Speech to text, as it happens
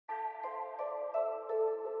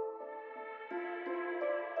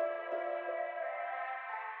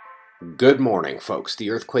Good morning, folks. The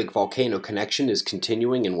earthquake-volcano connection is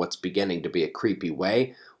continuing in what's beginning to be a creepy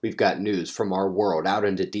way. We've got news from our world out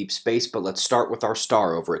into deep space, but let's start with our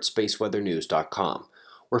star over at spaceweathernews.com.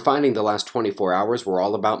 We're finding the last 24 hours were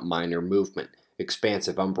all about minor movement.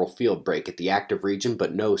 Expansive umbral field break at the active region,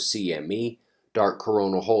 but no CME. Dark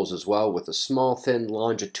coronal holes as well, with a small, thin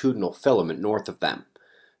longitudinal filament north of them.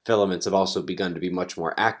 Filaments have also begun to be much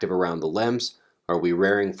more active around the limbs. Are we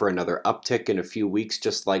raring for another uptick in a few weeks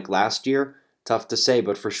just like last year? Tough to say,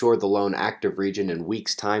 but for sure the lone active region in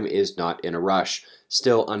weeks' time is not in a rush.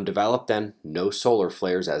 Still undeveloped and no solar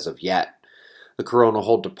flares as of yet. The coronal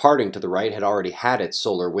hole departing to the right had already had its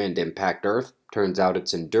solar wind impact Earth. Turns out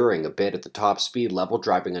it's enduring a bit at the top speed level,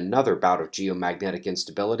 driving another bout of geomagnetic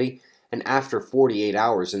instability. And after 48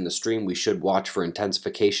 hours in the stream, we should watch for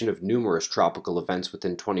intensification of numerous tropical events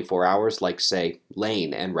within 24 hours, like, say,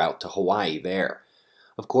 Lane en route to Hawaii there.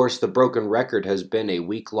 Of course, the broken record has been a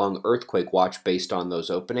week-long earthquake watch based on those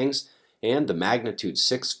openings, and the magnitude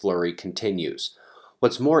 6 flurry continues.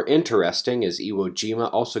 What's more interesting is Iwo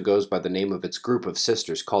Jima also goes by the name of its group of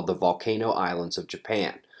sisters called the Volcano Islands of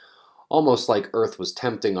Japan. Almost like Earth was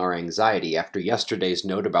tempting our anxiety after yesterday's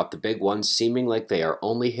note about the big ones seeming like they are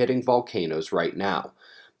only hitting volcanoes right now.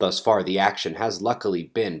 Thus far, the action has luckily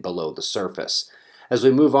been below the surface. As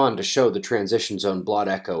we move on to show the transition zone blot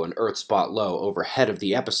echo and Earth spot low overhead of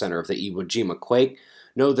the epicenter of the Iwo Jima quake,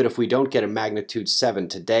 know that if we don't get a magnitude 7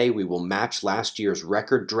 today, we will match last year's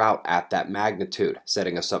record drought at that magnitude,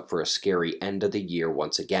 setting us up for a scary end of the year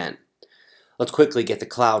once again. Let's quickly get the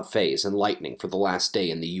cloud phase and lightning for the last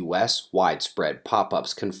day in the U.S. Widespread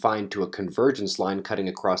pop-ups confined to a convergence line cutting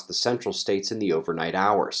across the central states in the overnight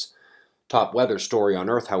hours. Top weather story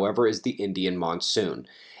on Earth, however, is the Indian monsoon.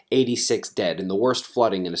 86 dead in the worst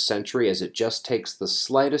flooding in a century, as it just takes the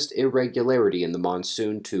slightest irregularity in the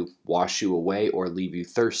monsoon to wash you away or leave you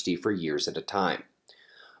thirsty for years at a time.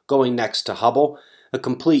 Going next to Hubble, a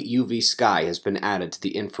complete UV sky has been added to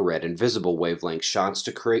the infrared and visible wavelength shots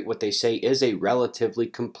to create what they say is a relatively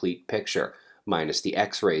complete picture, minus the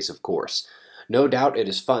X-rays, of course. No doubt it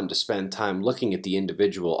is fun to spend time looking at the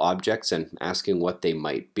individual objects and asking what they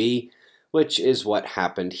might be, which is what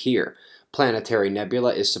happened here. Planetary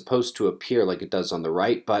nebula is supposed to appear like it does on the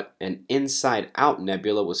right, but an inside-out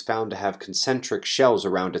nebula was found to have concentric shells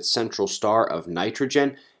around its central star of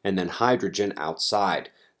nitrogen and then hydrogen outside.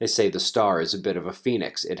 They say the star is a bit of a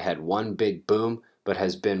phoenix. It had one big boom, but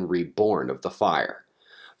has been reborn of the fire.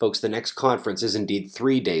 Folks, the next conference is indeed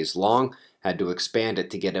 3 days long. Had to expand it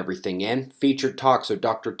to get everything in. Featured talks of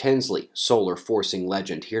Dr. Tinsley, solar forcing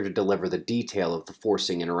legend, here to deliver the detail of the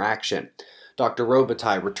forcing interaction. Dr.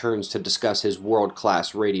 Robitaille returns to discuss his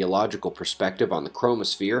world-class radiological perspective on the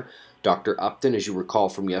chromosphere. Dr. Upton, as you recall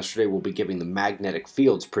from yesterday, will be giving the magnetic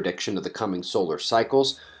fields prediction of the coming solar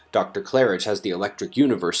cycles. Dr. Claridge has the Electric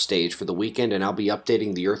Universe stage for the weekend, and I'll be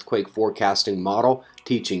updating the earthquake forecasting model,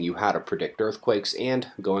 teaching you how to predict earthquakes,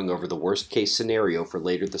 and going over the worst-case scenario for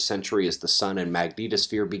later this century as the sun and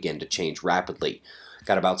magnetosphere begin to change rapidly.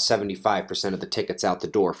 Got about 75% of the tickets out the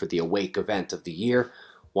door for the Awake event of the year.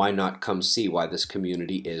 Why not come see why this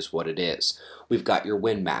community is what it is? We've got your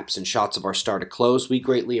wind maps and shots of our star to close. We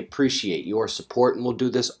greatly appreciate your support, and we'll do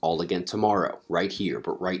this all again tomorrow, right here.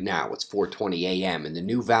 But right now, it's 4:20 a.m. in the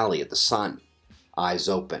new Valley of the Sun. Eyes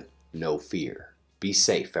open, no fear. Be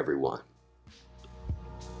safe, everyone.